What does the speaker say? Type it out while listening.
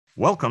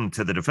Welcome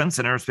to the Defense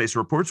and Aerospace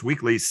Reports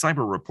Weekly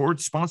Cyber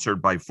Report,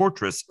 sponsored by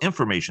Fortress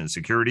Information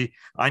Security.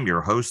 I'm your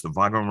host,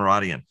 Vago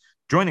Muradian.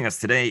 Joining us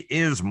today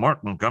is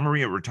Mark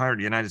Montgomery, a retired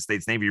United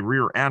States Navy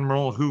Rear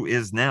Admiral who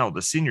is now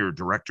the Senior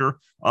Director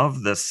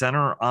of the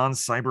Center on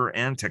Cyber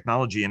and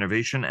Technology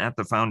Innovation at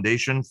the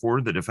Foundation for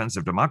the Defense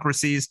of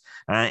Democracies.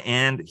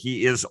 And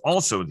he is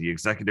also the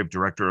Executive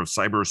Director of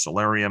Cyber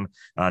Solarium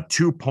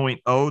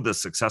 2.0, the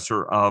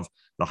successor of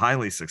the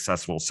highly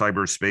successful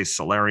Cyberspace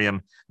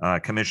Solarium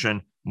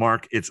Commission.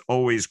 Mark, it's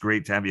always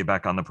great to have you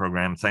back on the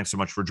program. Thanks so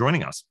much for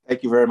joining us.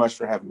 Thank you very much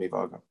for having me,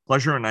 Vago.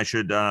 Pleasure. And I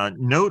should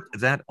note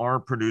that our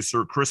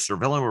producer, Chris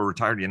Cervello, a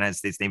retired United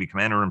States Navy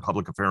commander and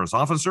public affairs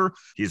officer,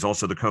 he's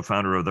also the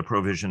co-founder of the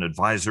Provision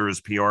Advisors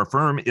PR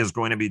firm, is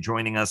going to be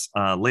joining us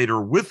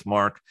later with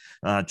Mark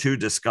to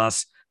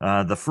discuss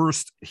the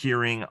first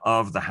hearing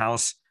of the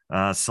House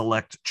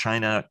Select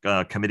China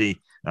Committee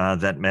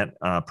that met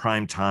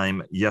prime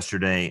time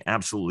yesterday.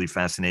 Absolutely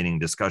fascinating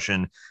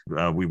discussion.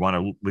 We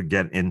want to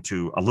get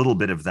into a little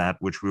bit of that,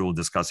 which we will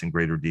discuss in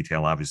greater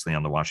detail, obviously,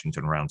 on the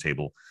Washington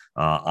Roundtable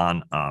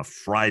on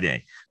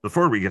Friday.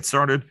 Before we get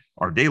started,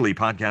 our daily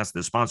podcast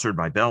is sponsored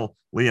by Bell,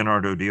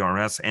 Leonardo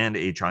DRS, and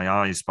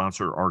HII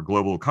sponsor our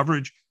global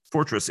coverage.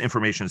 Fortress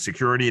Information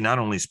Security not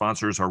only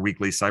sponsors our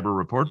weekly cyber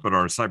report, but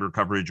our cyber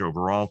coverage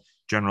overall.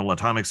 General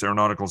Atomics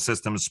Aeronautical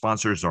Systems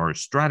sponsors our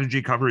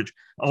strategy coverage.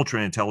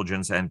 Ultra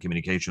Intelligence and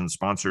Communications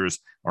sponsors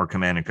our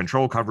command and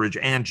control coverage.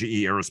 And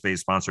GE Aerospace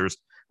sponsors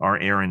our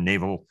air and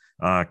naval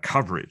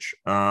coverage.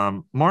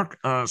 Mark,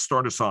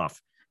 start us off.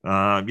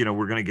 We're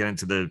going to get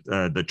into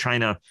the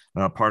China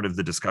part of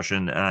the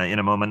discussion in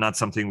a moment. Not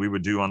something we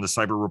would do on the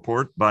cyber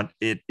report, but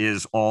it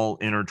is all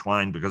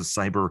intertwined because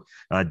cyber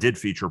did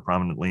feature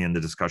prominently in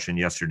the discussion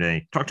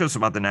yesterday. Talk to us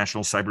about the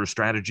national cyber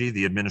strategy.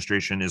 The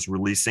administration is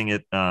releasing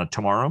it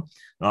tomorrow.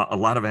 A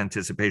lot of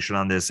anticipation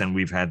on this, and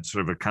we've had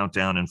sort of a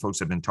countdown, and folks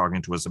have been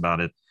talking to us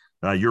about it.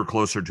 You're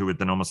closer to it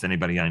than almost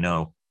anybody I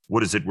know.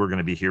 What is it we're going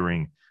to be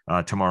hearing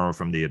tomorrow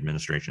from the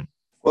administration?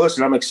 Well,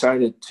 listen, I'm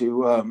excited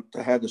to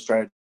have the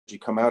strategy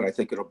come out. I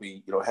think it'll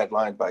be,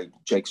 headlined by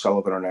Jake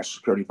Sullivan, our national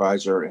security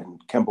advisor, and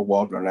Kemba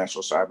Walden, our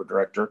national cyber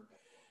director.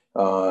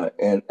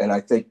 And I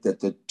think that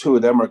the two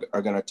of them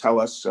are going to tell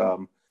us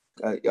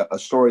a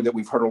story that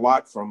we've heard a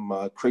lot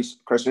from Chris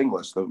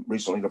Inglis, the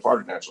recently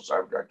departed national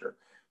cyber director,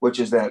 which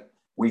is that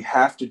we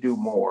have to do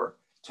more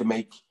to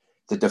make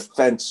the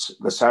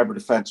cyber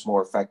defense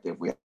more effective.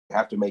 We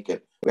have to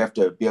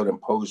be able to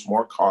impose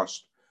more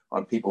cost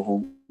on people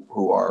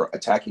who are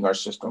attacking our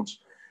systems.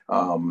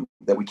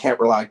 That we can't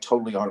rely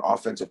totally on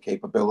offensive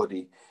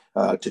capability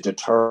to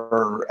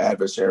deter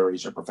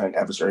adversaries or prevent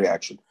adversary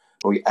action,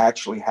 but we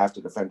actually have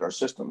to defend our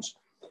systems.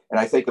 And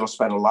I think it'll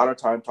spend a lot of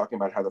time talking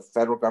about how the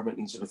federal government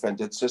needs to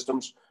defend its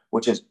systems,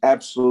 which is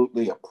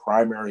absolutely a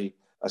primary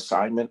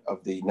assignment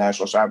of the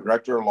National Cyber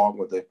Director, along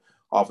with the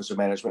Office of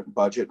Management and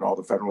Budget and all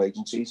the federal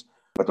agencies.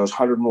 But those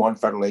 101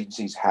 federal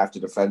agencies have to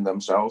defend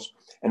themselves,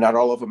 and not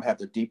all of them have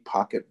the deep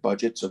pocket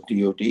budgets of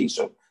DoD,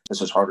 so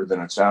this is harder than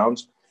it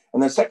sounds.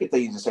 And the second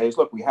thing to say is,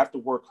 look, we have to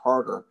work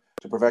harder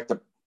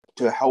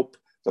to help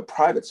the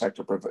private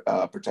sector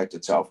protect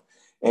itself,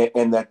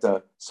 and that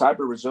the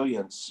cyber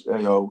resilience,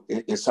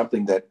 is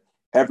something that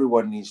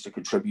everyone needs to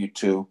contribute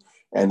to,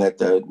 and that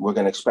we're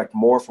going to expect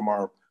more from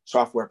our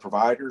software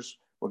providers,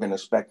 we're going to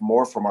expect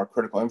more from our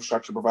critical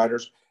infrastructure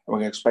providers, and we're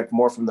going to expect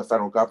more from the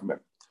federal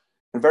government.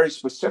 And very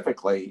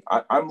specifically,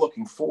 I'm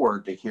looking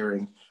forward to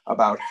hearing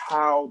about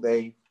how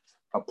they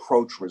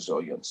approach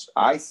resilience.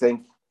 I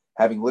think,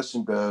 having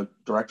listened to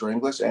Director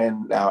Inglis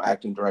and now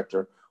Acting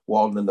Director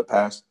Walden in the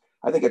past,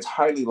 I think it's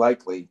highly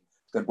likely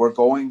that we're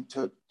going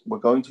to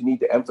need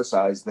to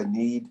emphasize the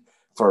need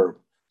for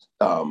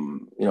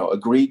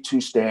agreed to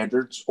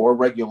standards or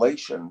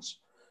regulations,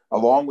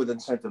 along with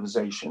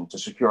incentivization to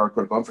secure our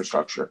critical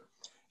infrastructure.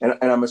 And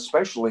I'm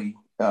especially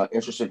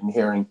interested in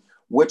hearing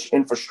which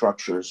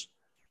infrastructures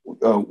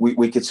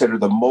we consider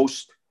the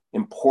most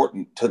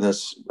important to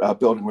this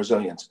building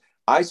resilience.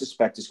 I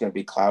suspect it's going to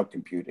be cloud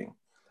computing.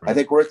 I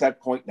think we're at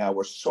that point now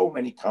where so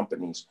many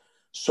companies,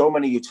 so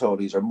many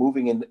utilities are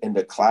moving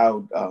into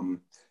cloud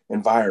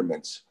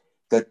environments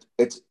that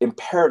it's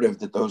imperative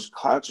that those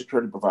cloud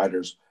security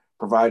providers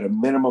provide a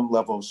minimum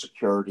level of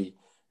security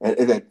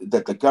and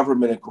that the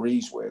government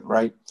agrees with,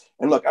 right?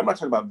 And look, I'm not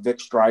talking about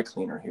Vicks dry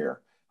cleaner here.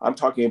 I'm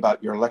talking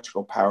about your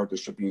electrical power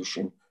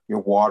distribution, your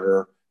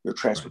water, your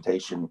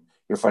transportation,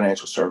 your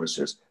financial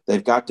services.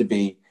 They've got to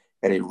be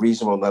at a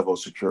reasonable level of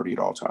security at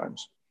all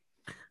times.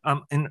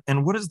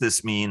 And what does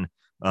this mean?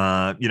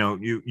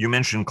 You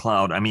mentioned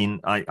cloud. I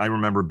mean, I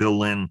remember Bill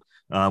Lynn,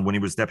 when he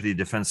was Deputy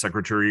Defense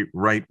Secretary,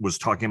 was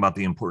talking about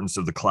the importance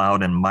of the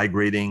cloud and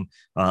migrating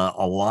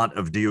a lot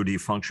of DoD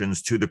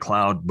functions to the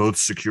cloud, both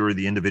secure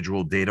the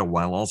individual data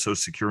while also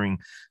securing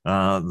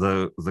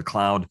the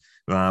cloud.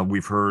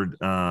 We've heard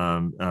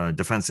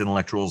defense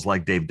intellectuals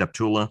like Dave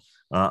Deptula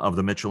of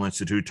the Mitchell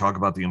Institute talk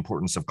about the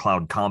importance of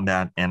cloud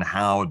combat and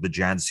how the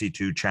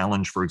JADC2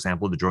 challenge, for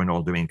example, the Joint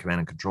All-Domain Command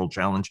and Control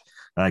challenge,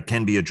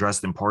 can be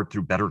addressed in part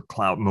through better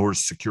cloud, more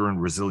secure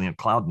and resilient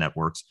cloud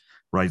networks.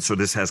 right? So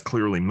this has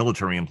clearly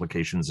military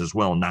implications as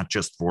well, not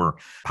just for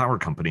power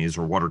companies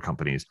or water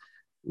companies.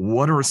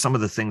 What are some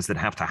of the things that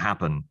have to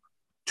happen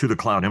to the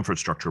cloud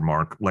infrastructure,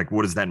 Mark? Like,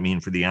 what does that mean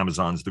for the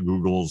Amazons, the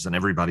Googles, and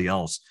everybody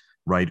else,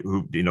 right?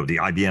 Who, the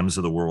IBMs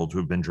of the world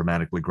who've been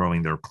dramatically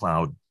growing their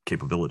cloud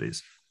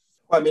capabilities?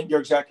 Well, I mean, you're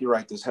exactly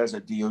right. This has a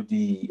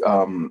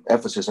DoD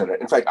emphasis in it.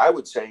 In fact, I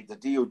would say the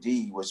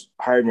DoD was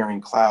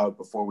pioneering cloud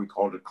before we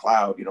called it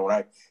cloud. When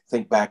I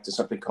think back to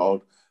something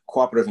called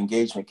cooperative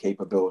engagement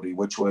capability,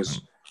 which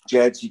was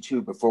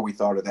JADC2 before we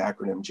thought of the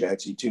acronym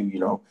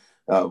JADC2,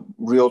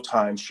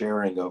 real-time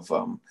sharing of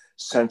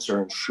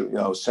sensor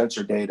and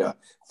sensor data,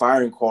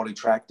 firing quality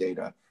track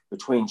data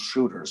between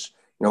shooters.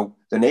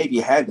 The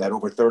Navy had that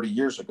over 30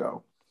 years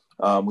ago.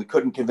 We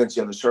couldn't convince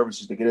the other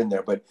services to get in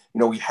there, but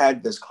we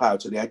had this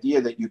cloud. So the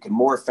idea that you can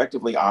more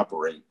effectively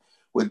operate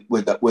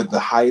with the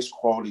highest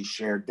quality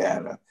shared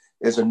data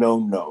is a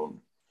known,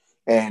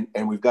 and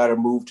we've got to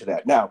move to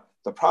that. Now,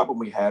 the problem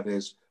we have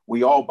is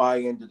we all buy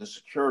into the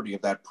security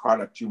of that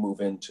product you move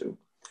into,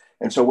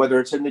 and so whether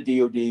it's in the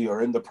DoD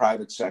or in the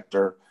private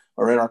sector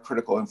or in our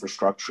critical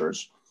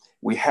infrastructures,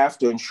 we have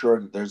to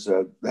ensure that there's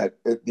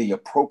the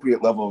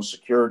appropriate level of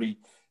security,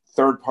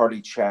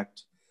 third-party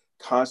checked,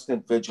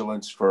 constant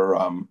vigilance for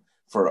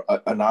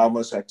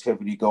anomalous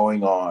activity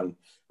going on,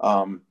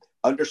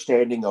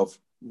 understanding of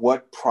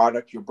what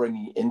product you're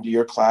bringing into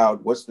your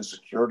cloud, what's the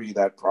security of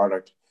that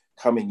product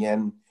coming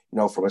in,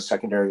 from a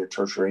secondary or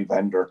tertiary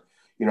vendor.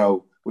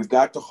 We've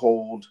got to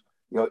hold,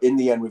 in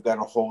the end, we've got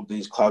to hold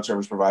these cloud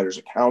service providers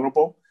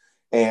accountable,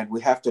 and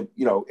we have to,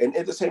 and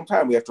at the same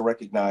time, we have to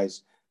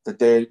recognize that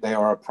they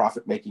are a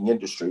profit-making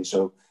industry,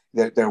 so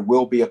that there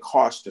will be a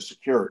cost to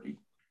security.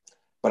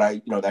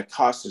 But that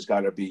cost has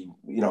got to be,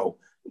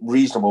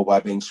 reasonable by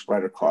being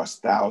spread across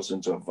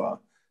thousands of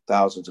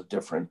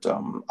different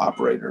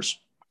operators.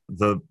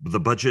 The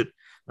budget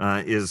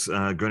is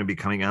going to be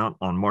coming out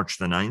on March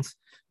the 9th.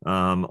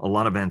 A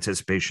lot of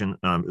anticipation.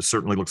 It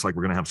certainly looks like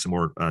we're going to have some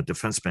more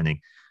defense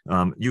spending.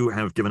 You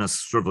have given us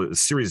sort of a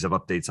series of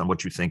updates on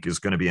what you think is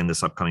going to be in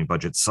this upcoming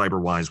budget.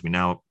 Cyber-wise, we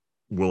now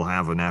will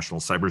have a national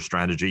cyber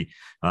strategy.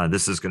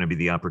 This is going to be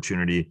the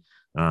opportunity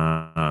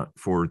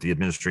for the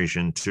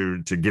administration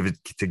to give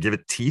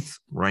it teeth,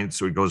 right?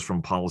 So it goes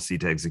from policy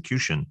to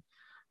execution.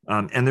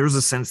 And there's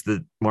a sense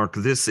that, Mark,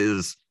 this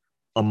is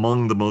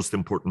among the most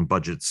important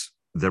budgets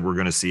that we're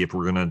going to see if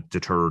we're going to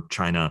deter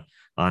China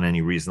on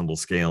any reasonable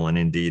scale, and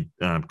indeed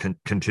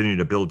continue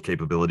to build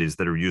capabilities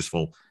that are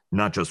useful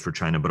not just for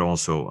China but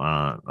also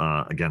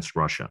against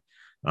Russia.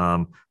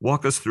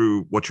 Walk us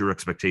through what your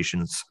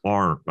expectations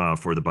are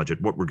for the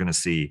budget, what we're going to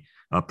see,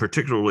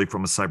 particularly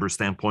from a cyber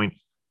standpoint,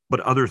 but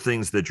other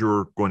things that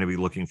you're going to be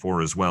looking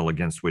for as well,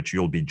 against which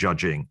you'll be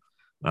judging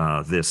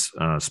this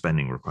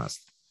spending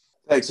request.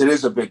 Thanks. It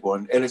is a big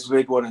one, and it's a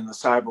big one in the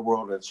cyber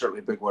world, and it's certainly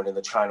a big one in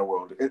the China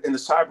world. In the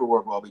cyber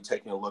world, what I'll be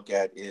taking a look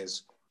at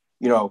is,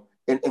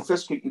 in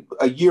fiscal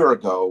a year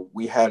ago,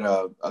 we had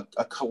a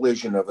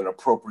collision of an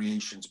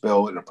appropriations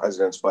bill and a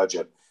president's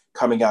budget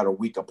coming out a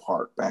week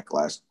apart back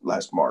last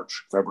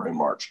March, February,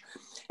 March.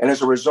 And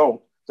as a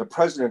result, the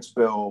president's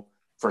bill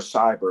for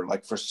cyber,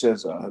 like for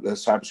CISA, the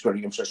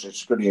Cybersecurity Infrastructure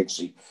Security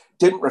Agency,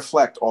 didn't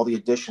reflect all the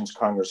additions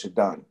Congress had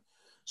done.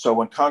 So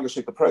when Congress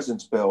took the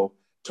president's bill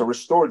to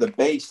restore the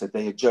base that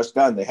they had just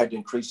done, they had to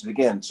increase it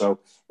again. So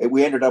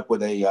we ended up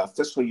with a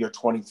fiscal year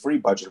 23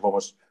 budget of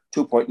almost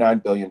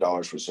 $2.9 billion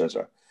for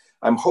CISA.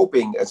 I'm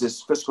hoping as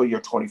this fiscal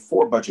year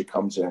 24 budget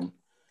comes in,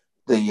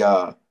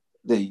 the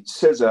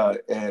CISA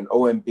and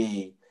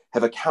OMB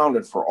have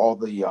accounted for all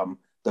the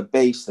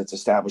base that's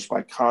established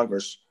by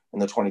Congress in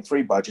the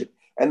 23 budget,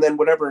 and then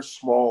whatever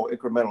small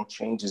incremental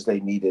changes they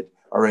needed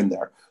are in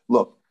there.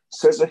 Look,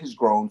 CISA has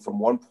grown from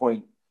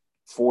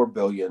 1.4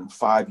 billion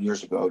 5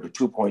 years ago to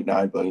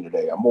 2.9 billion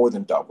today, a more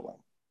than doubling,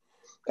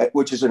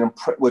 which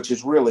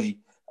is really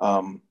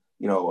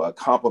a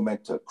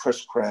compliment to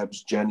Chris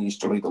Krebs, Jen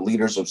Easterly, the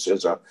leaders of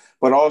CISA,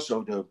 but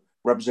also to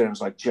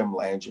representatives like Jim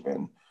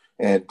Langevin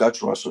and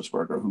Dutch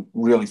Russelsberger, who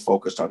really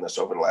focused on this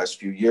over the last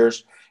few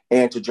years,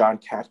 and to John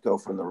Katko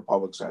from the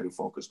Republican side, who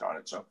focused on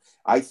it. So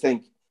I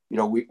think,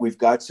 we've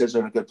got CISA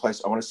in a good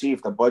place. I want to see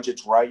if the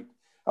budget's right.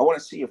 I want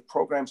to see if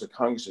programs that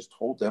Congress has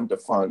told them to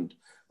fund,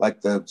 like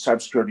the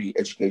Cybersecurity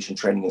Education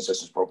Training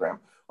Assistance Program,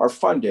 are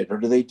funded, or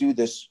do they do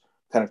this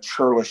kind of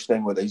churlish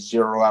thing where they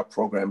zero out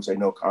programs they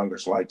know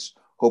Congress likes,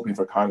 hoping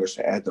for Congress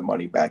to add the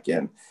money back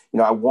in.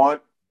 I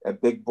want a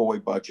big boy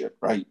budget,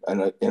 right?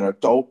 An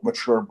adult,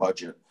 mature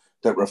budget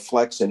that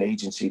reflects an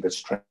agency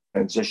that's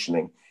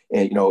transitioning,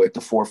 at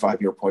the 4 or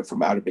 5 year point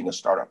from out of being a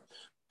startup.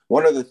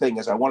 One other thing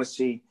is I want to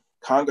see,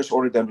 Congress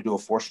ordered them to do a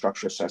force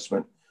structure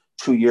assessment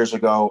 2 years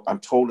ago. I'm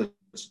told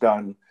it's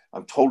done.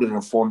 I'm told it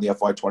informed the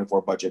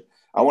FY24 budget.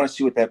 I want to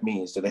see what that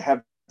means.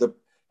 Are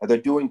they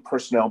doing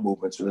personnel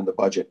movements within the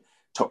budget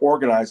to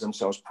organize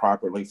themselves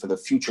properly for the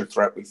future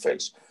threat we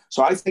face?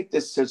 So I think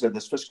this CISA,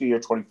 this fiscal year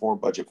 24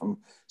 budget from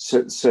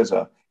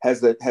CISA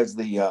has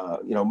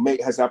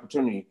the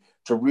opportunity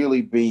to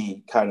really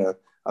be kind of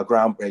a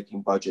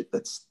groundbreaking budget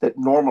that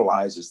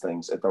normalizes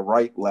things at the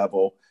right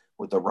level,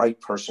 with the right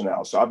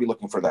personnel. So I'll be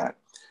looking for that.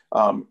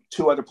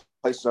 Two other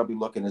places I'll be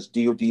looking is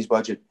DoD's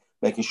budget,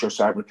 making sure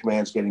Cyber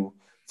Command's getting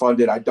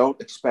funded. I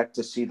don't expect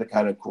to see the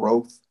kind of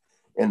growth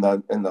in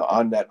the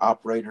on-net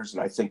operators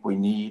that I think we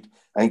need.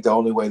 I think the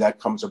only way that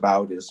comes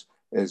about is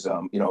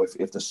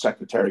if the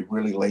secretary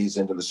really lays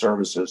into the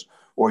services,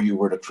 or you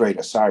were to create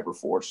a cyber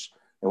force,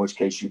 in which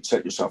case you'd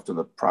set yourself to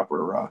the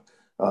proper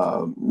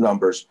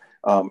numbers.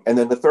 And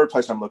then the third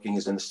place I'm looking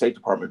is in the State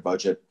Department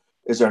budget.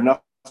 Is there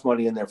enough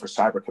money in there for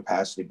cyber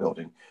capacity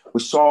building?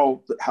 We saw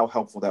how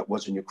helpful that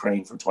was in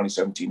Ukraine from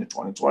 2017 to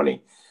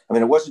 2020. I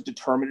mean, it wasn't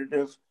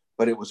determinative,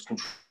 but it was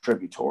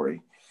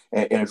contributory.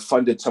 And it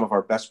funded some of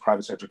our best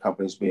private sector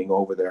companies being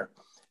over there.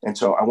 And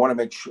so I want to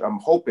make sure, I'm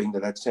hoping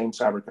that same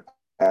cyber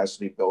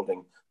capacity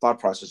building thought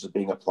process is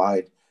being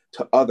applied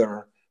to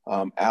other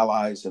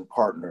allies and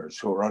partners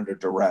who are under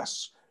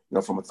duress,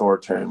 from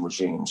authoritarian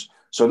regimes.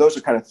 So those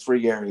are kind of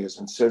three areas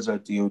in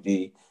CISA,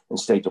 DoD, and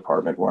State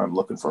Department where I'm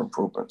looking for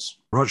improvements.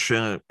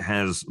 Russia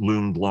has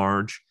loomed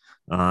large.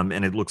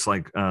 And it looks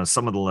like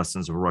some of the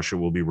lessons of Russia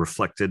will be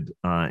reflected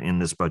in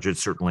this budget,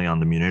 certainly on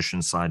the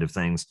munitions side of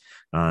things,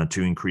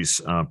 to increase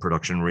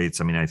production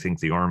rates. I mean, I think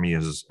the Army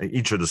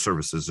each of the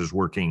services is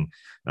working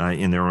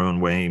in their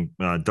own way.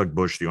 Doug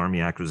Bush, the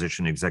Army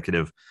acquisition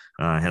executive,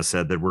 has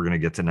said that we're going to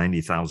get to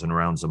 90,000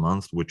 rounds a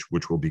month,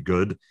 which will be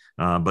good,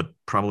 but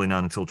probably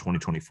not until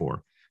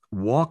 2024.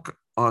 Walk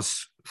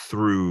us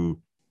through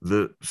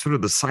the sort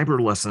of the cyber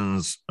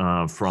lessons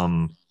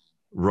from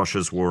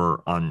Russia's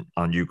war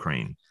on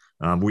Ukraine.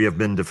 We have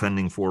been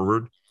defending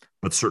forward,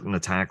 but certain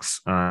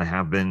attacks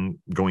have been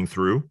going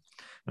through.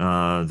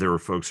 There are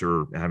folks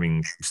who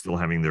are still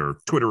having their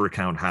Twitter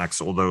account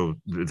hacks, although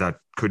that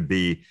could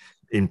be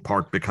in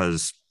part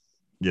because,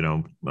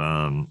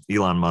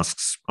 Elon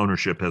Musk's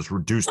ownership has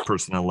reduced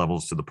personnel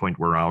levels to the point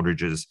where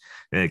outages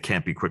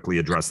can't be quickly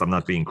addressed. I'm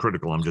not being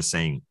critical. I'm just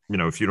saying,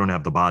 if you don't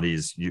have the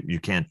bodies, you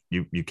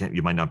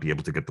might not be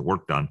able to get the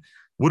work done.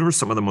 What are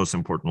some of the most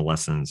important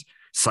lessons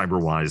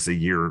cyber-wise a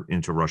year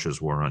into Russia's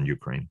war on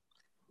Ukraine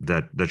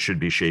that should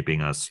be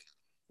shaping us?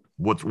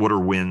 What are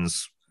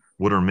wins?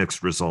 What are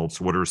mixed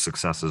results? What are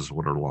successes?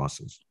 What are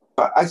losses?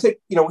 I think,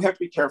 we have to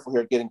be careful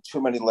here getting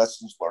too many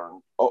lessons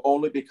learned,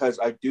 only because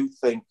I do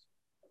think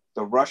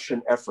the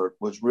Russian effort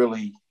was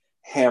really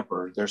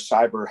hampered. Their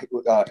cyber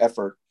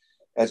effort,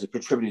 as it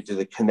contributed to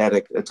the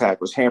kinetic attack,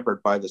 was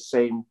hampered by the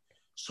same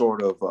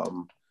sort of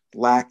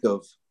lack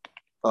of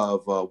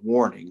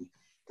warning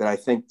that I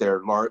think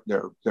the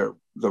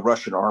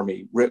Russian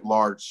army writ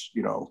large,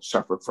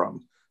 suffered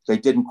from. They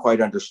didn't quite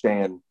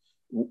understand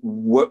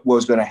what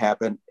was going to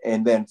happen.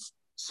 And then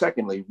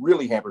secondly,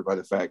 really hampered by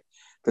the fact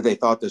that they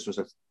thought this was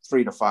a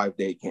 3 to 5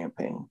 day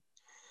campaign.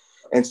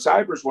 And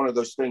cyber is one of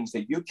those things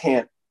that you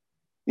can't,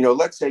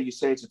 let's say you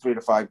say it's a 3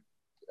 to 5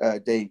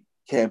 day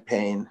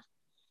campaign.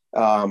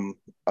 And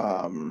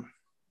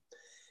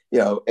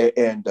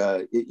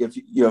if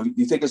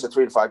you think it's a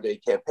 3 to 5 day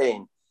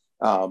campaign,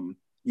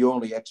 you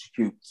only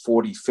execute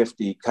 40,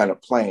 50 kind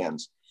of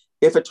plans.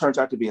 If it turns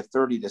out to be a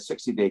 30 to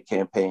 60 day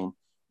campaign,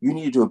 you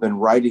need to have been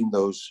writing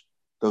those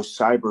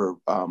cyber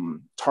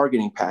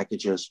targeting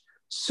packages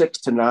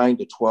 6 to 9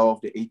 to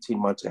 12 to 18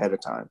 months ahead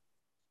of time.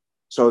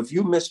 So if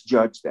you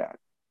misjudge that,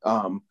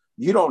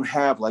 you don't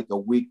have like a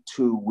week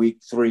 2, week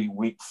 3,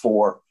 week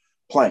 4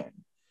 plan.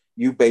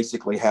 You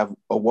basically have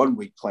a 1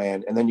 week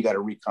plan, and then you got to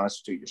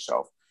reconstitute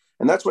yourself.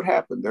 And that's what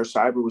happened. Their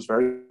cyber was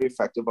very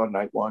effective on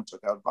night one,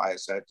 took out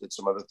Viasat, did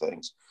some other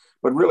things.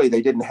 But really,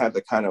 they didn't have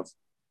the kind of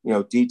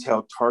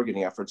detailed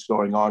targeting efforts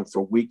going on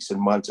for weeks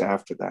and months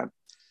after that.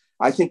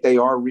 I think they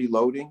are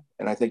reloading,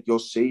 and I think you'll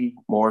see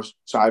more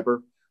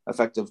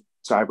effective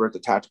cyber at the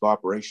tactical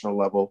operational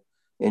level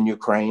in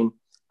Ukraine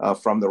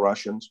from the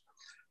Russians.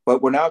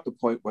 But we're now at the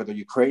point where the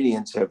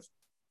Ukrainians have,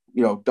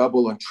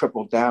 double and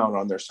triple down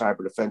on their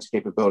cyber defense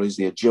capabilities,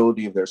 the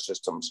agility of their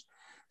systems,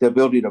 the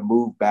ability to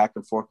move back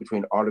and forth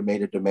between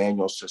automated to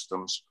manual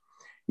systems,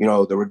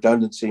 the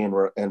redundancy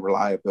and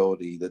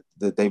reliability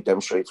that they've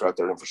demonstrated throughout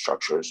their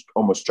infrastructure is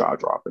almost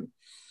jaw-dropping.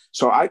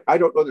 So I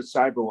don't know that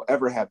cyber will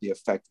ever have the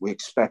effect we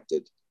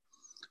expected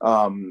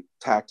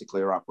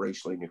tactically or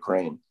operationally in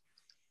Ukraine.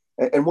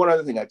 And one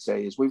other thing I'd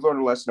say is we've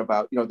learned a lesson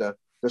about,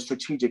 the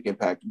strategic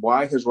impact.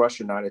 Why has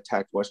Russia not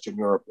attacked Western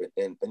Europe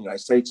and the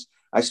United States?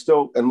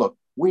 And look,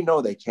 we know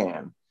they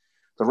can.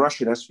 The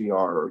Russian SVR,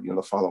 or,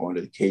 the follow-on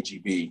to the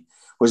KGB,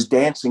 was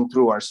dancing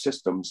through our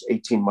systems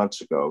 18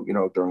 months ago,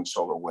 during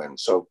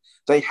SolarWinds. So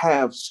they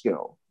have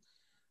skill.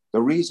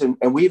 The reason,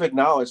 and we've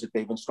acknowledged that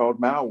they've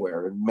installed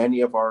malware in many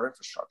of our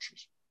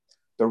infrastructures.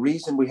 The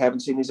reason we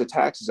haven't seen these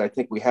attacks is I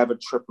think we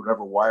haven't tripped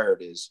whatever wire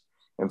it is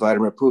in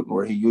Vladimir Putin,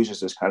 where he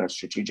uses this kind of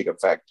strategic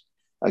effect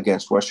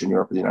against Western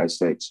Europe and the United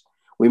States.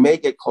 We may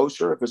get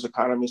closer if his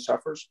economy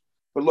suffers,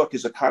 but look,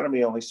 his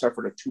economy only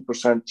suffered a 2%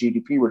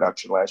 GDP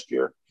reduction last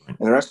year, and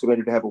they're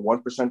estimated to have a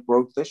 1%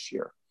 growth this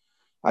year.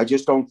 I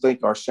just don't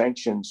think our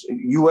sanctions,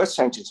 U.S.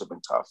 sanctions have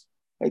been tough.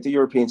 I think the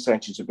European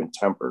sanctions have been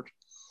tempered.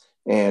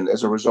 And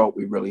as a result,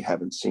 we really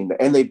haven't seen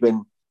that. And they've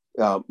been,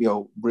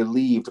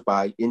 relieved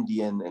by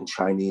Indian and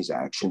Chinese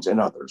actions and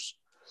others.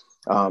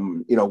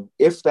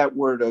 If that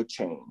were to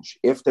change,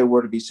 if there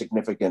were to be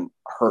significant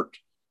hurt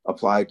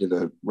applied to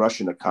the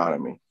Russian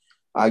economy,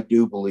 I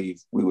do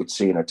believe we would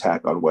see an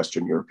attack on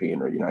Western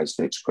European or United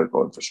States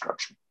critical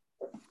infrastructure.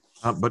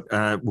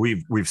 But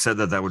we've said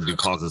that would be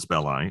casus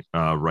belli,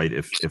 right?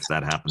 If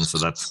that happens, so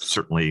that's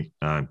certainly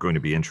going to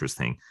be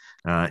interesting.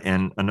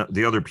 And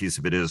the other piece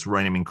of it is,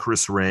 right, I mean,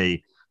 Chris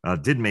Wray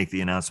did make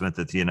the announcement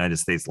that the United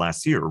States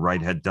last year,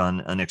 right, had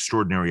done an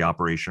extraordinary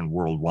operation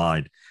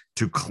worldwide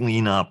to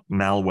clean up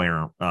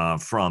malware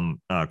from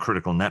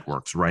critical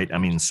networks, right? I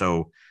mean,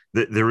 so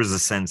there is a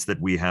sense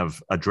that we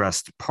have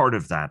addressed part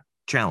of that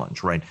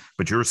challenge, right?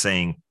 But you're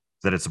saying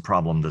that it's a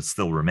problem that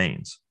still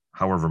remains,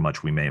 however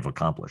much we may have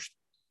accomplished.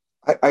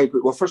 I agree.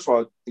 Well, first of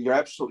all, you're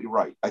absolutely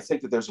right. I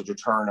think that there's a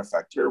deterrent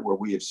effect here where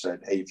we have said,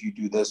 hey, if you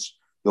do this,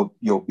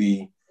 you'll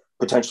be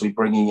potentially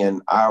bringing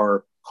in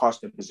our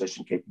cost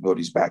imposition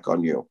capabilities back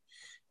on you.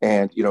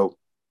 And,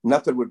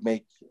 nothing would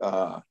make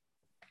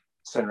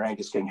Senator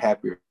Angus King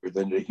happier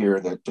than to hear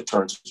that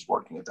deterrence is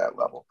working at that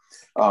level.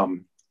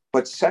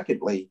 But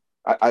secondly,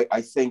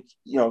 I think,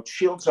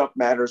 shields up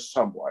matters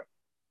somewhat.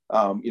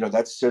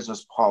 That's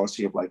CISA's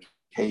policy of like,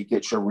 hey,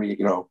 get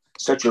your,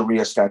 set your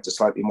rheostat to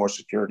slightly more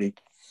security.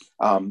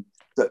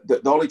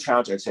 The only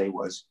challenge I'd say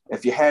was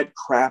if you had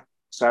crap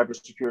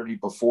cybersecurity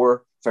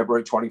before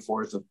February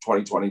 24th of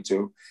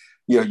 2022,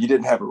 you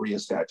didn't have a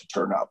rheostat to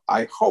turn up.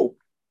 I hope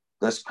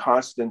this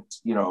constant,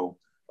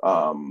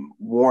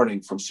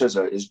 warning from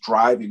CISA is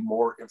driving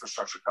more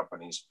infrastructure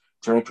companies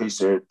to increase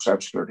their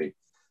cybersecurity.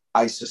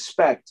 I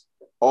suspect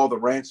all the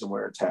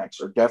ransomware attacks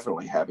are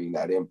definitely having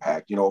that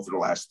impact, over the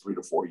last 3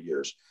 to 4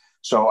 years.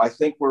 So I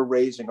think we're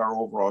raising our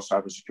overall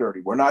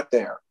cybersecurity. We're not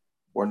there.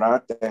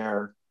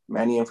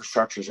 Many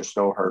infrastructures are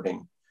still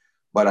hurting,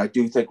 but I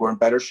do think we're in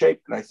better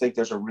shape, and I think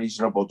there's a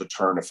reasonable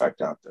deterrent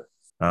effect out there.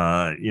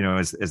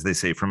 As they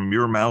say, from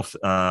your mouth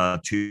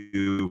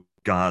to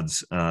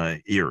God's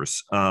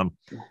ears.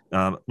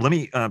 Let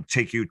me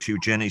take you to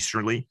Jen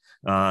Easterly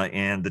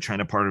and the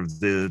China part of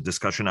the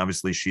discussion.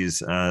 Obviously, she's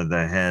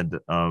the head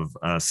of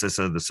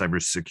CISA, the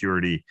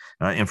Cybersecurity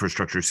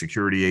Infrastructure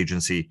Security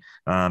Agency.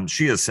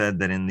 She has said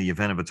that in the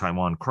event of a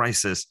Taiwan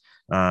crisis,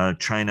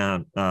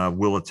 China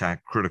will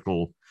attack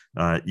critical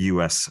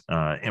U.S.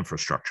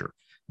 infrastructure.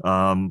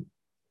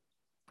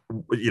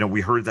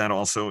 We heard that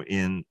also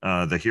in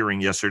the hearing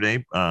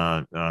yesterday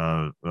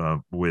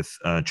with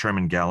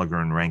Chairman Gallagher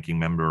and Ranking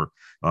Member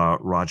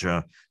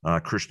Raja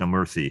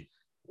Krishnamurthy.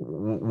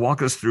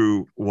 Walk us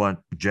through what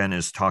Jen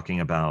is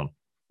talking about,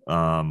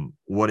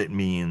 what it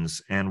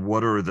means, and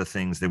what are the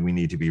things that we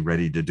need to be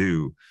ready to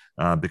do.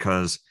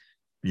 Because,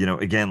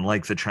 again,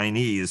 like the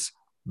Chinese,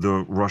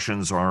 the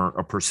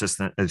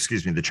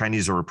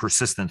Chinese are a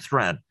persistent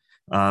threat.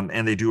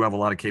 And they do have a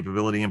lot of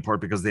capability, in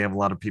part because they have a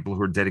lot of people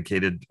who are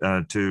dedicated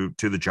to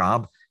the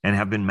job and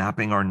have been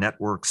mapping our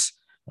networks,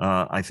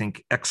 I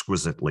think,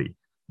 exquisitely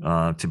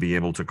to be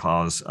able to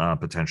cause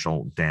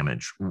potential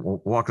damage.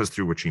 Walk us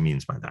through what she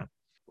means by that.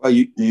 Well,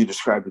 you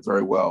described it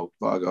very well,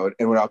 Vago.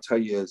 And what I'll tell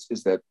you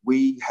is that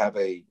we have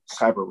a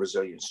cyber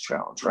resilience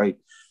challenge, right?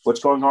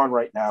 What's going on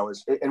right now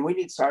is, and we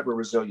need cyber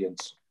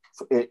resilience.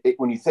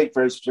 When you think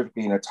very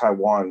specifically in a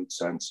Taiwan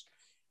sense,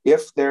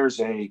 if there's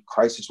a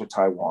crisis with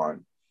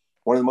Taiwan,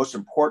 one of the most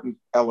important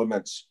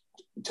elements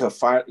to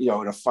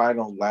in a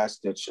final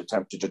last-ditch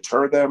attempt to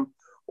deter them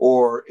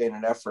or in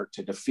an effort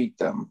to defeat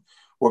them,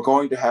 we're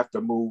going to have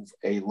to move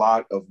a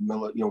lot of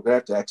we're going to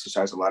have to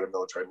exercise a lot of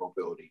military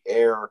mobility,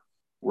 air,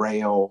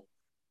 rail,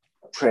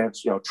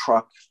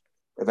 truck,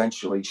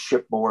 eventually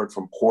shipboard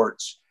from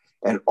ports,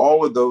 and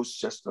all of those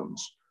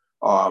systems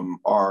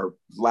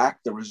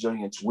lack the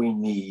resilience we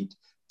need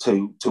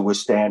to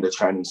withstand a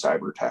Chinese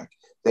cyber attack.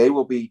 They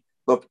will be.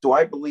 Look, do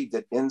I believe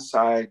that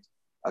inside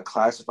a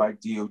classified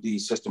DoD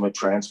system at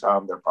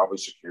Transcom, they're probably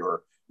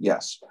secure?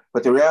 Yes.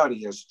 But the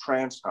reality is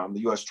Transcom,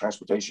 the U.S.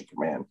 Transportation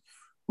Command,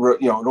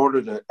 in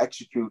order to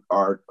execute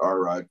our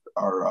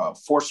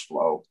force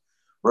flow,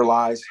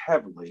 relies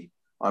heavily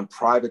on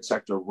private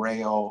sector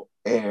rail,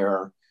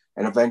 air,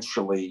 and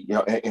eventually,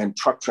 and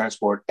truck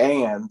transport,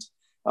 and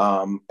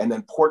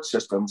then port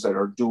systems that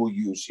are dual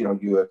use, you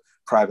have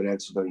private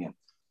and civilian.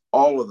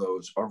 All of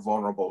those are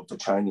vulnerable to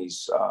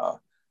Chinese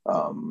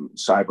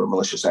cyber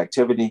malicious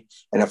activity.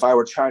 And if I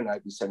were China,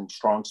 I'd be sending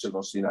strong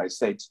signals to the United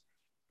States.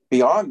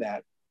 Beyond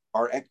that,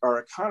 our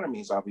economy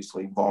is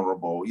obviously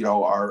vulnerable.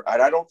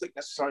 I don't think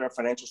necessarily our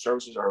financial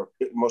services are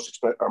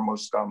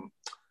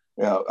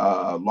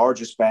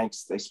largest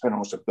banks. They spend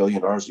almost $1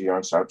 billion a year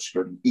on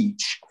cybersecurity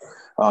each.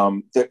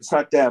 It's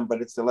not them,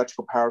 but it's the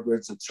electrical power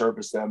grids that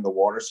service them, the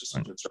water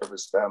systems that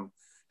service them,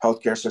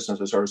 healthcare systems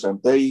that service them.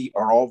 They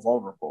are all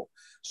vulnerable.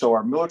 So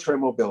our military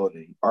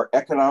mobility, our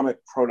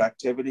economic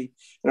productivity,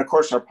 and of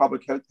course our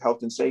public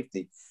health and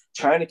safety,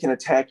 China can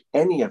attack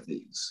any of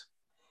these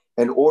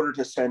in order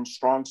to send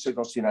strong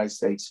signals to the United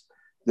States.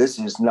 This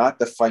is not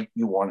the fight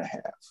you want to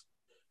have,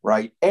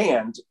 right?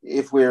 And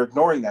if we're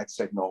ignoring that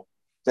signal,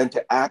 then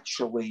to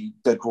actually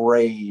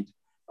degrade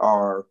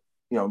our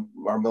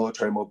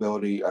military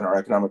mobility and our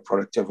economic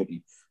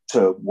productivity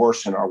to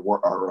worsen our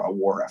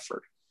war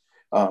effort.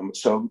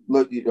 So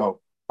look,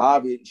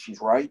 Bobby,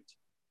 she's right.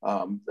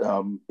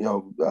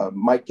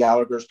 Mike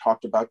Gallagher's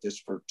talked about this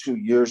for 2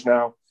 years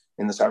now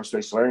in the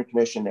Cyberspace Solarium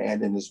Commission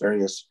and in his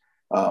various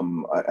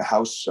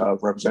House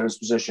of Representatives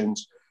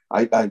positions.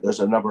 There's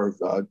a number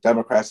of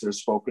Democrats that have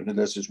spoken to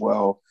this as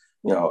well.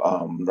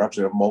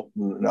 Representative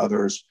Moulton and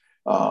others.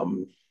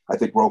 I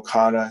think Ro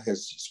Khanna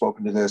has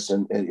spoken to this,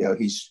 and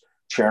he's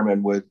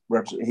chairman with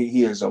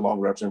he is, along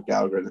with Representative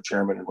Gallagher, the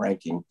chairman and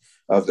ranking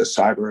of the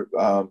Cyber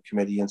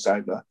Committee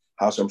inside the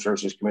House Armed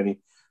Services Committee.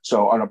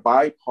 So on a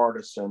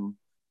bipartisan,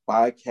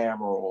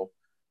 bicameral,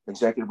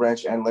 executive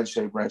branch and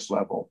legislative branch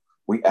level,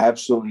 we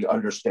absolutely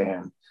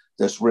understand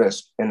this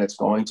risk, and it's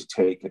going to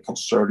take a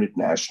concerted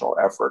national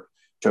effort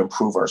to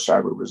improve our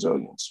cyber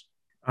resilience.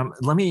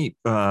 Let me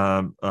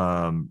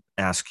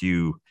ask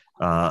you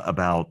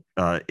about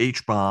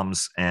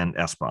H-bombs and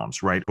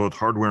S-bombs, right? Both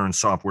hardware and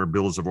software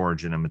bills of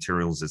origin and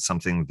materials. It's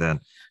something that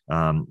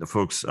the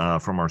folks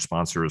from our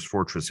sponsors,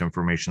 Fortress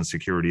Information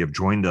Security, have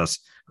joined us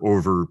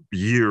over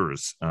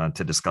years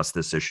to discuss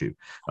this issue.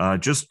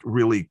 Just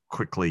really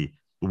quickly,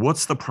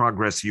 what's the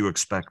progress you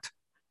expect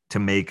to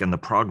make and the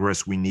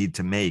progress we need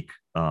to make,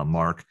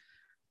 Mark?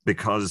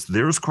 Because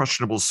there's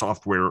questionable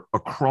software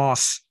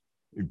across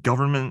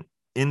government,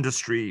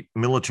 industry,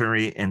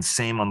 military, and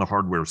same on the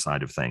hardware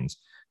side of things,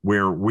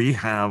 where we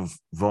have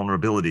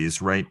vulnerabilities,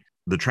 right?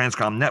 The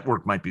Transcom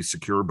network might be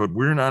secure, but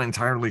we're not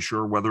entirely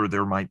sure whether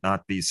there might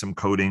not be some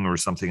coding or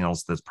something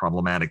else that's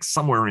problematic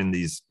somewhere in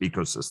these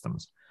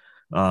ecosystems.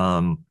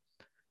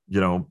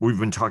 We've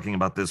been talking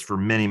about this for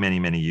many, many,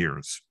 many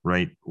years,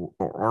 right?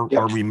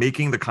 Are we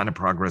making the kind of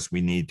progress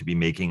we need to be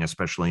making,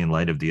 especially in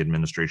light of the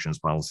administration's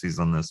policies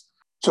on this?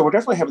 So we're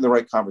definitely having the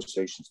right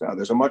conversations now.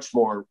 There's a much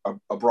more,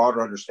 a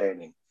broader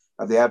understanding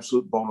of the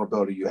absolute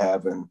vulnerability you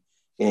have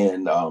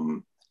in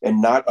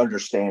not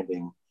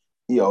understanding,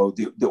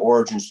 the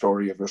origin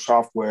story of your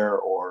software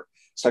or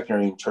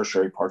secondary and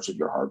tertiary parts of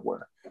your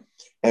hardware.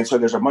 And so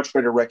there's a much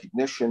greater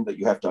recognition that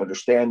you have to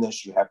understand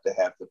this. You have to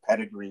have the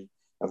pedigree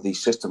of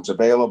these systems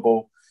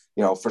available,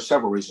 for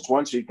several reasons.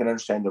 One, so you can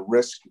understand the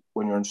risk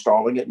when you're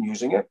installing it and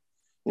using it,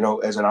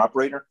 as an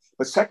operator.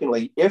 But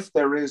secondly, if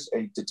there is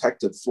a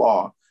detected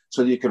flaw,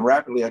 so that you can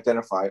rapidly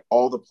identify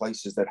all the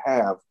places that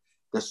have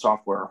this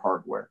software or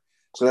hardware.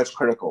 So that's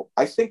critical.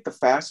 I think the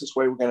fastest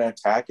way we're going to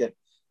attack it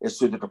is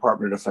through the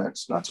Department of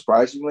Defense. Not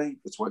surprisingly,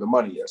 it's where the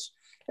money is.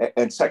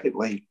 And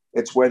secondly,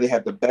 it's where they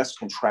have the best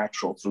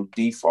contractual through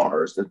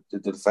DFARS, the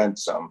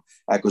defense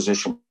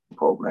acquisition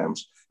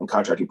programs and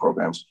contracting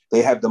programs.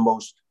 They have the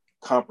most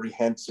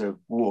comprehensive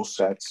rule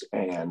sets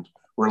and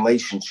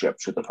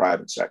relationships with the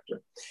private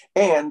sector.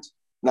 And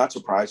not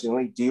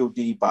surprisingly,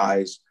 DoD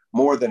buys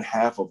more than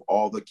half of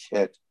all the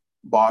kit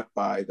bought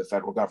by the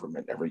federal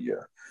government every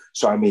year.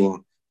 So,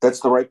 that's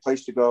the right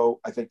place to go.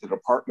 I think the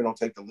department will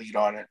take the lead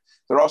on it.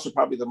 They're also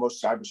probably the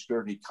most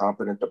cybersecurity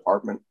competent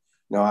department,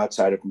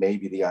 outside of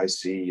maybe the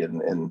IC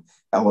and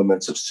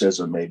elements of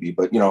CISA maybe,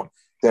 but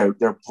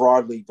they're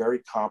broadly very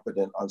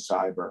competent on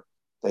cyber.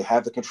 They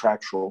have the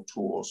contractual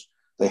tools.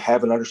 They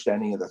have an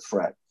understanding of the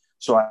threat.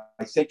 So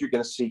I think you're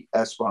going to see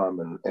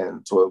SBOM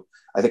and to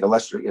I think a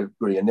lesser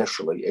degree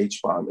initially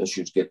HBOM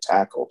issues get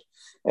tackled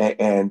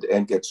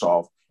and get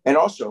solved. And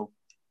also,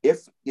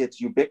 if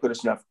it's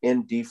ubiquitous enough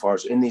in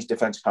DFARS, in these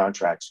defense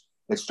contracts,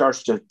 it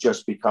starts to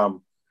just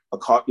become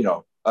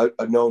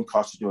a known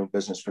cost of doing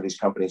business for these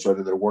companies,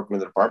 whether they're working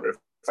with the Department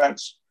of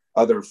Defense,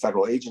 other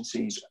federal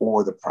agencies,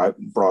 or the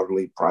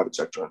broadly private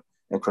sector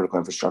and critical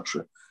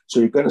infrastructure. So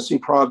you're going to see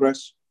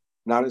progress,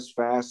 not as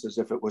fast as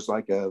if it was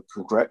like a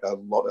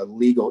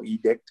legal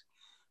edict,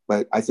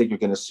 but I think you're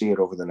going to see it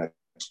over the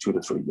next 2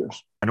 to 3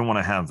 years. I don't want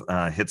to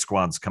have hit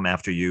squads come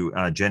after you.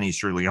 Jenny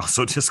Shirley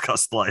also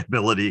discussed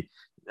liability.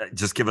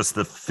 Just give us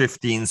the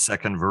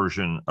 15-second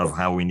version of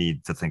how we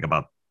need to think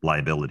about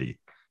liability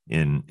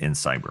in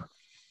cyber.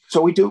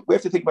 So we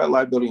have to think about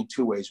liability in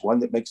 2 ways. One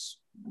that makes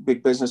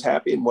big business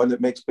happy and one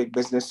that makes big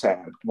business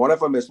sad. One of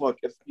them is, look,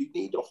 if you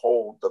need to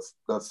hold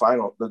the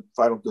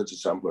final goods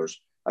assemblers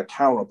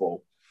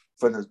accountable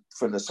for the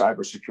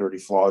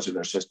cybersecurity flaws in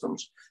their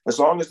systems, as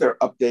long as they're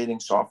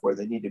updating software,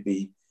 they need to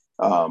be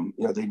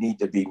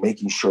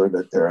making sure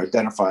that they're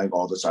identifying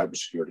all the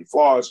cybersecurity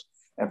flaws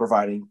and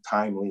providing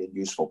timely and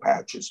useful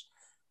patches.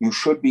 You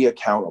should be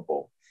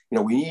accountable.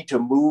 We need to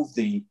move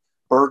the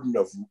burden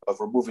of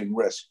removing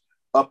risk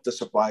up the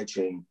supply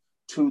chain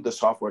to the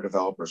software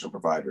developers and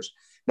providers.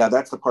 Now,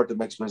 that's the part that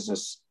makes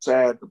business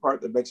sad. The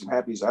part that makes them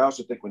happy is I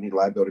also think we need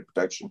liability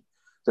protection.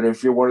 That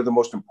if you're one of the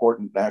most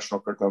important national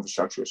critical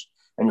infrastructures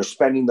and you're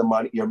spending the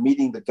money, you're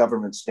meeting the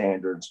government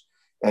standards,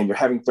 and you're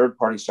having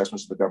third-party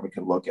assessments that the government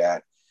can look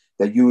at,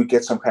 that you would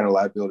get some kind of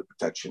liability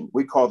protection.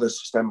 We call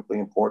this systemically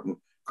important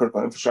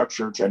critical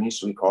infrastructure. Jen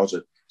Easterly calls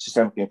it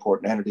systemically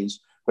important entities.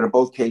 But in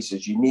both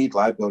cases, you need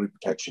liability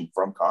protection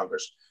from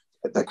Congress.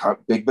 The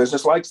big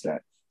business likes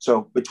that.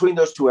 So between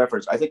those two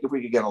efforts, I think if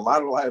we could get a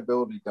lot of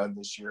liability done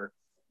this year,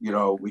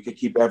 we could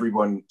keep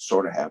everyone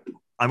sort of happy.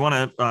 I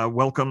want to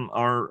welcome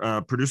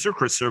our producer,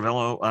 Chris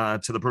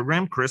Cervello, to the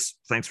program. Chris,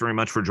 thanks very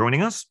much for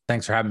joining us.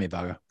 Thanks for having me,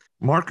 Vago.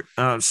 Mark,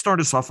 start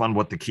us off on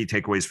what the key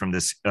takeaways from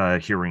this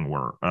hearing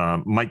were.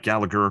 Mike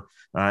Gallagher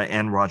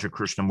and Raja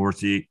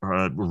Krishnamurthy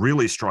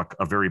really struck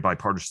a very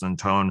bipartisan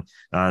tone.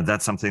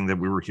 That's something that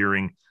we were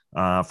hearing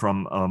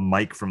from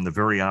Mike from the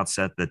very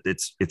outset, that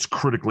it's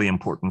critically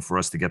important for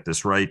us to get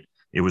this right.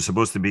 It was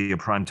supposed to be a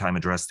primetime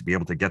address to be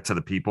able to get to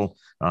the people.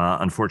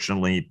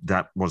 Unfortunately,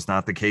 that was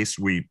not the case.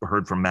 We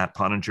heard from Matt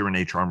Pottinger and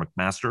H.R.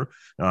 McMaster,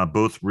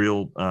 both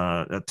real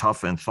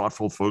tough and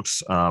thoughtful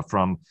folks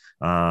from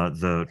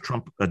the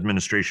Trump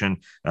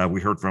administration.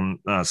 We heard from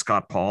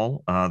Scott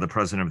Paul, the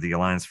president of the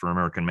Alliance for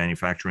American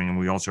Manufacturing, and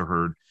we also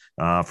heard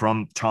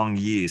from Tong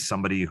Yi,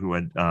 somebody who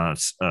had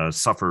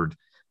suffered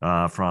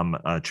from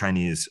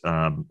Chinese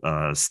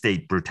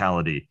state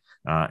brutality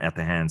at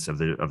the hands of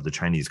the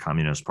Chinese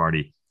Communist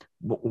Party.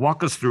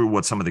 Walk us through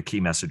what some of the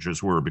key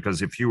messages were,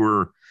 because if you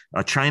were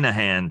a China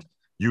hand,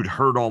 you'd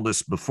heard all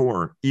this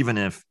before, even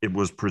if it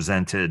was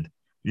presented,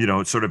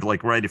 sort of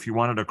like, right, if you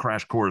wanted a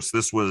crash course,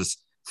 this was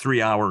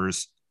 3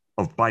 hours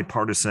of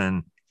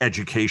bipartisan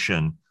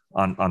education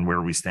on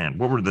where we stand.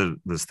 What were the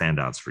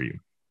standouts for you?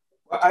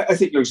 I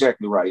think you're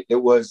exactly right.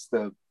 It was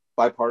the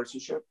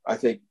bipartisanship. I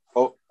think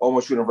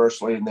almost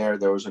universally in there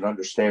was an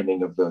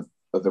understanding of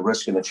the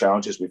risk and the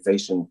challenges we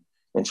face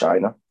in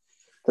China.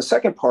 The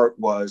second part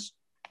was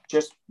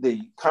just the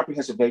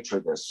comprehensive nature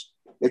of this.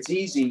 It's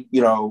easy,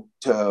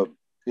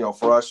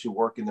 for us who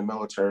work in the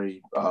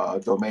military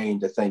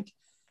domain to think,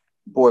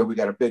 boy, we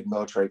got a big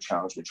military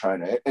challenge with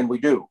China, and we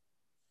do.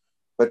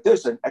 But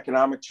there's an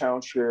economic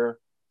challenge here.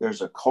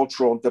 There's a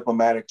cultural and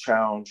diplomatic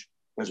challenge.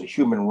 There's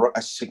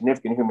a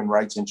significant human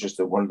rights interest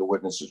that one of the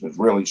witnesses was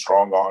really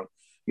strong on.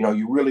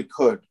 You really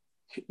could,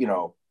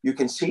 you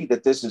can see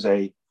that this is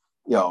a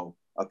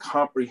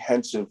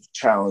comprehensive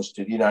challenge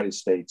to the United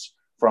States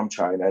from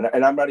China.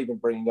 And I'm not even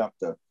bringing up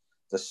the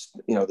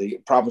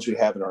problems we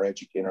have in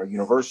our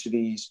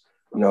universities,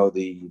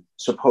 the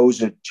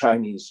supposed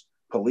Chinese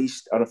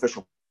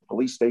unofficial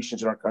police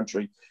stations in our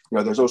country.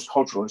 There's those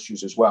cultural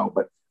issues as well.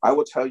 But I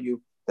will tell you,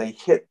 they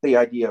hit the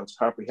idea of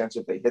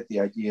comprehensive. They hit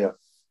the idea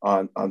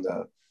on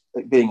the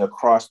being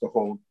across the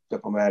whole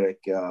diplomatic,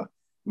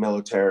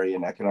 military,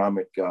 and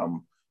economic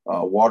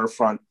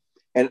waterfront.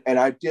 And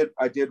I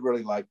did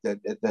really like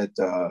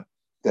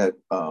that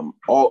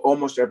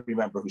almost every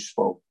member who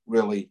spoke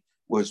really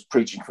was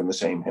preaching from the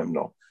same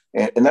hymnal.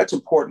 And that's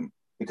important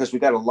because we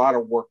got a lot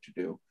of work to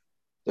do.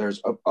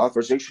 There's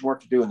authorization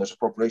work to do, and there's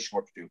appropriation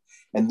work to do.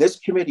 And this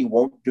committee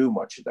won't do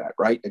much of that,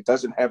 right? It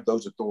doesn't have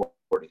those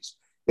authorities.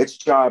 Its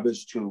job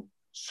is to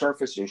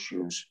surface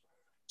issues,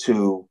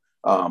 to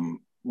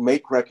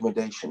make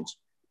recommendations.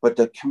 But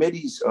the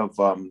committees of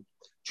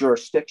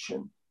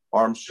jurisdiction,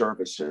 armed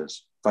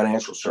services,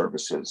 financial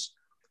services,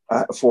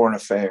 foreign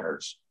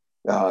affairs,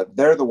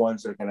 they're the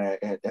ones that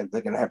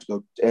are going to have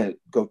to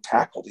go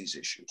tackle these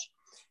issues,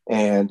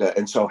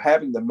 and so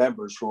having the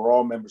members who are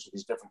all members of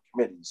these different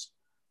committees,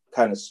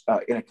 kind of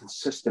in a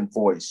consistent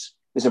voice,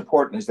 is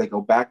important as they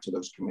go back to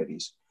those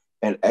committees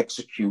and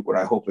execute what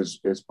I hope is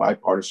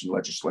bipartisan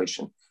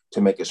legislation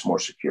to make us more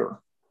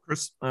secure.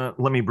 Chris,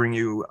 let me bring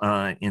you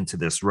into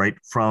this. Right,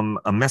 from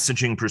a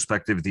messaging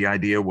perspective, the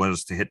idea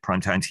was to hit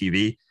primetime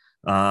TV.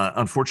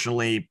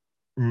 Unfortunately,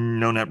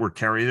 no network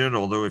carried it,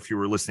 although if you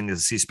were listening to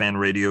C-SPAN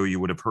radio, you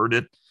would have heard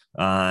it.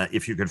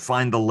 If you could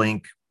find the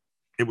link,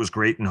 it was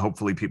great, and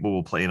hopefully people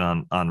will play it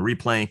on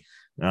replay.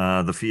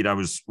 The feed I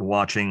was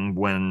watching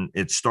when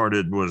it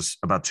started was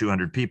about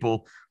 200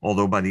 people,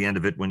 although by the end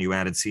of it, when you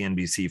added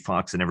CNBC,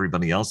 Fox, and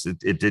everybody else,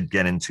 it did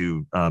get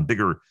into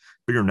bigger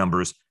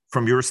numbers.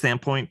 From your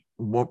standpoint,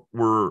 what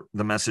were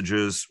the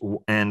messages,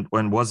 and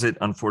when was it,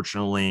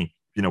 unfortunately,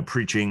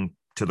 preaching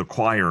to the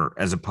choir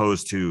as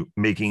opposed to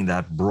making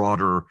that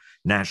broader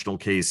national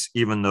case,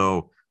 even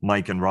though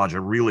Mike and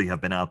Raja really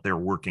have been out there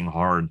working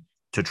hard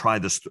to try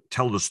to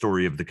tell the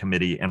story of the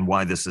committee and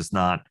why this is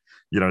not,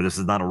 this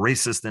is not a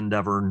racist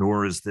endeavor,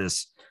 nor is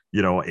this,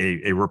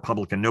 a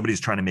Republican.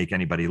 Nobody's trying to make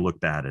anybody look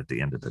bad at the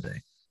end of the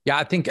day. Yeah,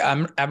 I think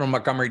Admiral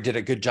Montgomery did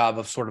a good job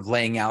of sort of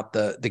laying out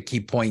the key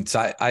points.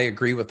 I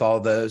agree with all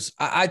those.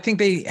 I think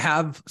they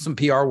have some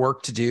PR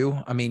work to do.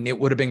 I mean, it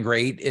would have been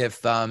great if,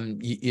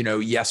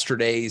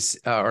 yesterday's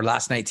or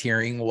last night's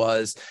hearing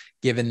was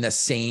given the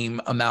same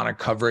amount of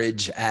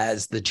coverage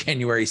as the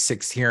January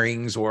 6th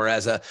hearings or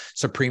as a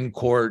Supreme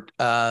Court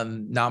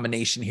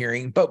nomination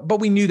hearing. But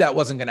we knew that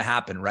wasn't going to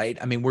happen, right?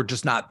 I mean, we're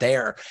just not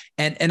there.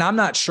 And I'm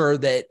not sure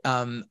that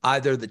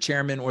either the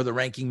chairman or the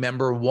ranking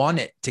member want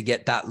it to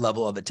get that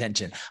level of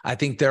attention. I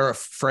think they're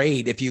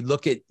afraid. If you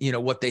look at,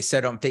 what they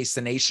said on Face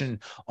the Nation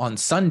on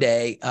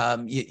Sunday,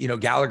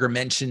 Gallagher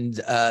mentioned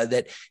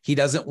that he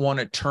doesn't want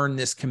to turn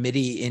this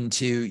committee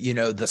into,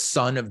 the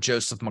son of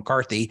Joseph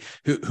McCarthy,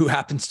 who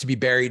happens to be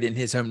buried in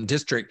his home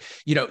district.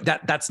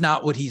 That's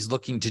not what he's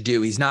looking to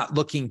do. He's not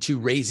looking to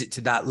raise it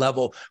to that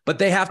level, but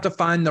they have to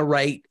find the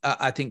right,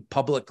 I think,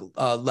 public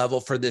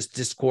level for this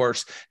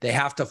discourse. They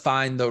have to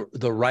find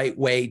the right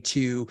way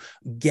to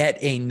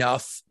get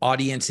enough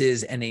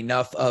audiences and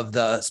enough of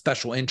the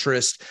special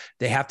interest.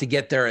 They have to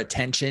get their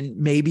attention,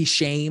 maybe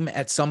shame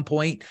at some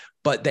point,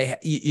 but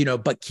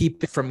but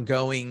keep it from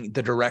going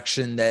the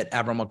direction that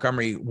Admiral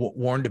Montgomery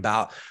warned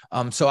about.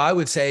 So I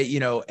would say,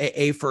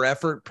 A for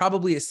effort,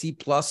 probably a C+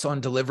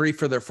 on delivery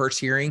for their first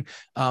hearing.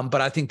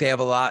 But I think they have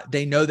a lot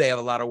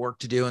of work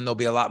to do, and there'll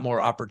be a lot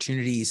more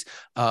opportunities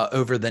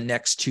over the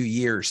next 2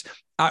 years.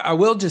 I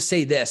will just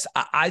say this.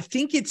 I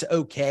think it's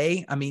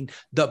okay. I mean,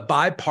 the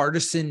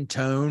bipartisan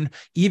tone,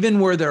 even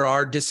where there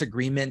are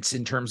disagreements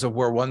in terms of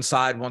where one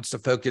side wants to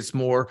focus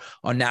more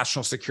on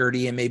national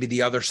security and maybe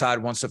the other side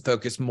wants to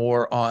focus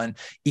more on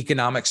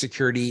economic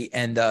security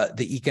and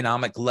the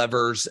economic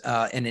levers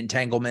and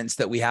entanglements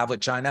that we have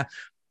with China.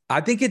 I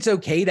think it's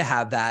okay to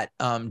have that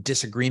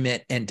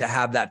disagreement and to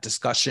have that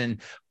discussion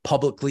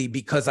publicly,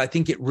 because I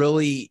think it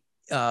really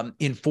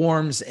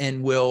informs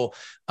and will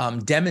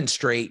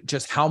demonstrate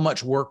just how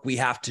much work we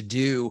have to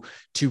do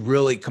to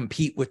really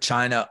compete with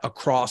China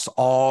across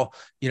all,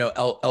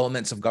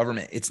 elements of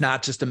government. It's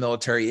not just a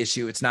military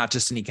issue. It's not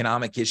just an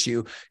economic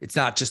issue. It's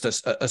not just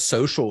a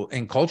social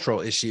and cultural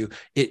issue.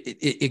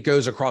 It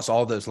goes across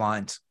all those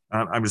lines.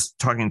 I was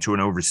talking to an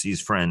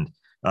overseas friend,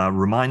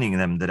 reminding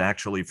them that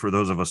actually, for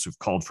those of us who've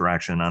called for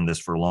action on this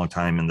for a long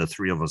time, and the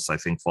three of us, I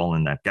think, fall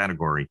in that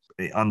category.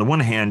 On the one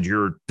hand,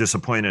 you're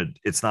disappointed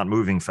it's not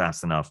moving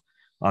fast enough.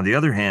 On the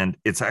other hand,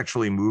 it's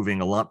actually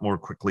moving a lot more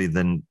quickly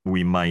than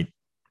we might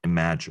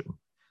imagine.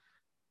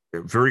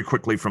 Very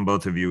quickly from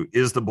both of you,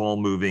 is the ball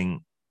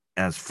moving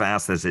as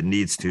fast as it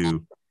needs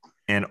to?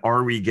 And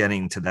are we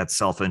getting to that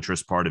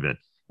self-interest part of it?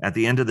 At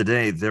the end of the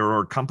day, there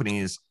are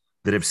companies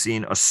that have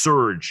seen a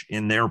surge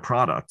in their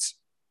products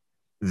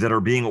that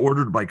are being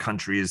ordered by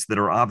countries that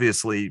are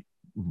obviously,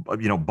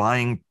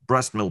 buying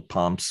breast milk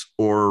pumps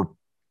or,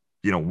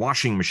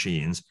 washing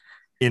machines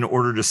in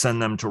order to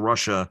send them to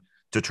Russia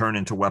to turn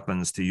into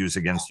weapons to use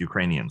against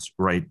Ukrainians,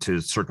 right? To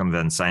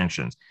circumvent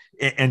sanctions.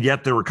 And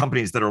yet there are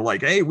companies that are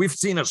like, hey, we've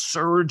seen a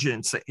surge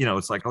in,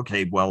 it's like,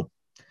 okay, well,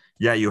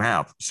 yeah, you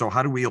have. So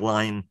how do we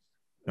align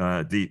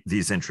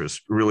these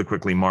interests? Really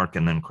quickly, Mark,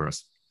 and then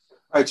Chris.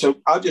 All right. So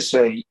I'll just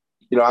say,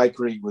 I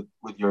agree with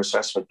your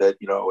assessment that,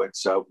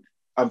 it's,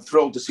 I'm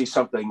thrilled to see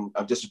something.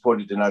 I'm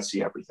disappointed to not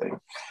see everything.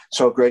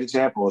 So a great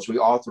example is we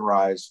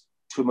authorized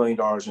 $2 million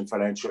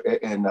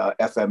in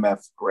FMF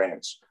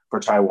grants for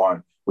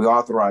Taiwan. We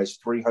authorized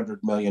 $300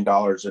 million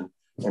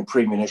in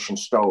pre-munition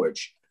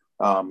stowage.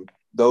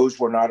 Those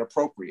were not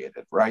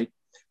appropriated, right?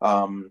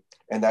 And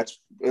that's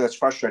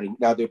frustrating.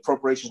 Now, the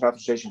appropriations and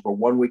authorizations were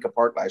 1 week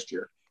apart last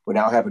year. We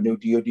now have a new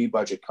DoD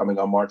budget coming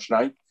on March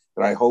 9th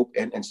that I hope,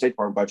 and State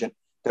Department budget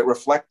that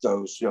reflect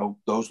those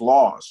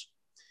laws.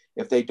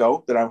 If they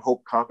don't, then I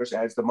hope Congress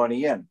adds the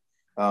money in.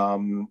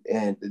 And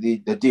the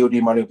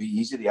DoD money will be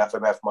easy. The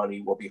FMF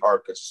money will be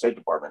hard because the State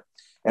Department.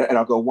 And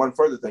I'll go one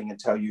further thing and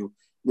tell you,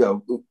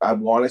 I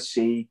want to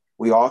see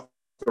we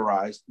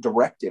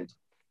directed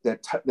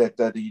that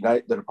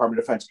the Department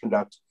of Defense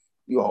conduct,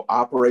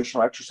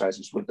 operational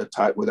exercises with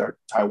our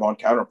Taiwan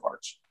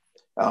counterparts.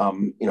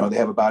 They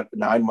have about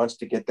 9 months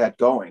to get that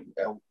going.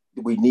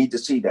 We need to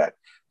see that.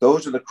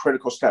 Those are the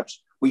critical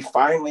steps. We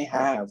finally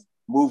have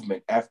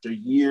movement after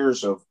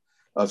years of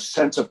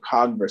sense of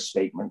Congress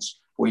statements.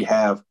 We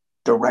have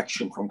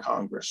direction from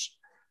Congress,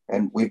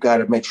 and we've got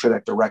to make sure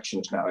that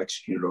direction is now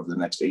executed over the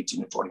next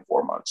 18 to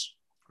 24 months.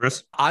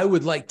 Chris? I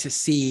would like to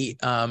see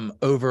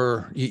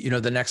over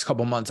the next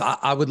couple of months,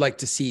 I would like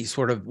to see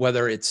sort of,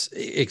 whether it's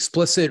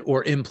explicit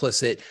or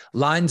implicit,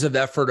 lines of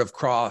effort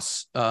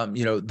across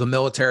the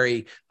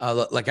military,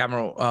 like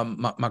Admiral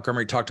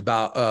Montgomery talked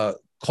about,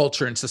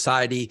 culture and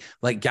society,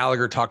 like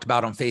Gallagher talked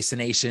about on Face the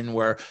Nation,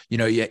 where,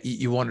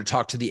 you want to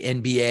talk to the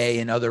NBA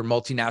and other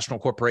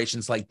multinational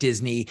corporations like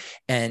Disney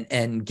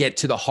and get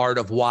to the heart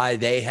of why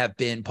they have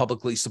been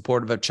publicly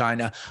supportive of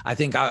China. I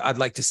think I'd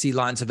like to see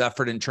lines of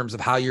effort in terms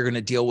of how you're going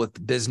to deal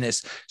with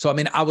business. So,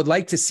 I would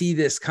like to see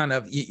this kind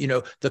of,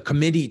 the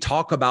committee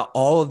talk about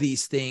all of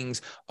these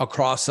things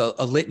across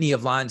a litany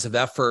of lines of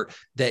effort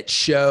that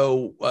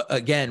show,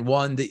 again,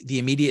 one, the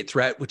immediate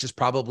threat, which is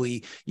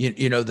probably,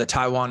 the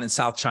Taiwan and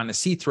South China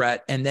Sea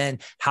threat, and then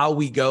how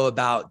we go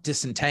about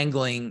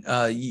disentangling,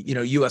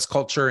 U.S.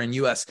 culture and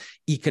U.S.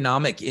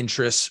 economic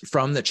interests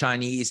from the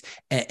Chinese,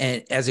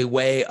 and as a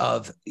way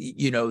of,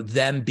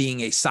 them being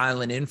a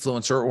silent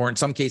influencer, or in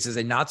some cases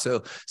a not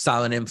so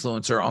silent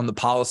influencer on the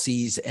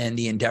policies and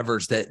the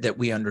endeavors that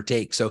we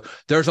undertake. So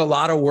there's a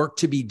lot of work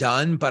to be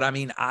done, but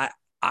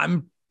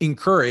I'm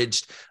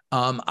encouraged.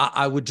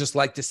 I would just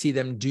like to see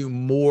them do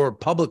more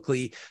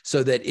publicly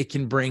so that it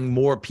can bring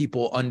more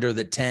people under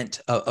the tent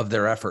of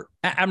their effort.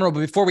 Admiral,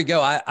 before we go,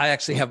 I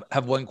actually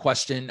have one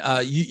question.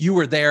 You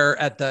were there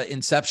at the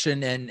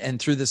inception and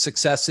through the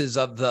successes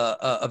of the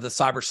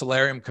Cyber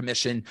Solarium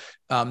Commission,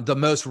 the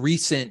most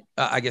recent,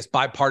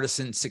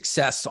 bipartisan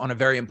success on a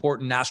very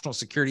important national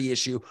security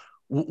issue.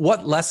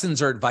 What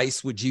lessons or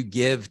advice would you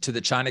give to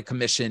the China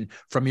Commission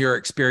from your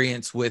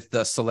experience with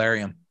the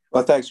Solarium?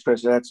 Well, thanks,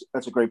 Chris.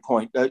 That's a great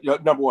point.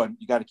 Number one,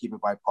 you got to keep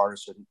it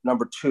bipartisan.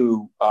 Number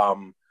two,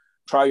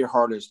 try your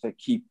hardest to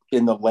keep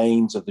in the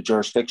lanes of the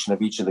jurisdiction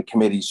of each of the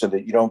committees so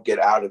that you don't get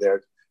out of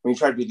there. When you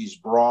try to do these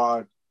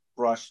broad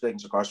brush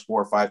things across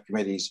 4 or 5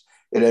 committees,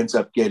 it ends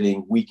up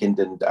getting weakened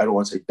and I don't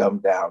want to say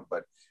dumbed down,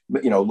 but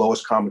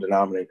lowest common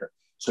denominator.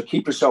 So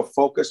keep yourself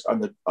focused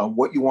on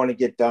what you want to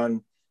get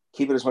done.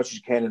 Keep it as much as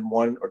you can in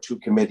 1 or 2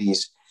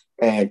 committees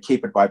and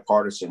keep it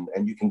bipartisan.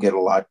 And you can get a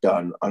lot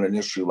done on an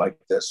issue like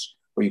this,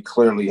 where you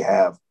clearly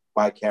have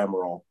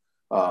bicameral,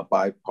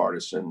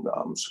 bipartisan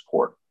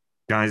support.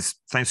 Guys,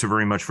 thanks so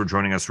very much for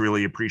joining us.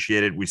 Really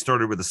appreciate it. We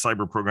started with the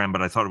cyber program,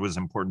 but I thought it was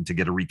important to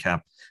get a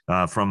recap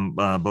from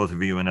both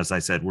of you. And as I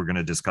said, we're going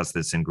to discuss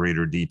this in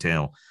greater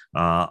detail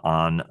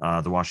on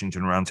the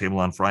Washington Roundtable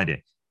on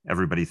Friday.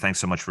 Everybody, thanks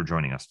so much for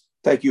joining us.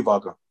 Thank you,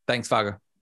 Vago. Thanks, Vago.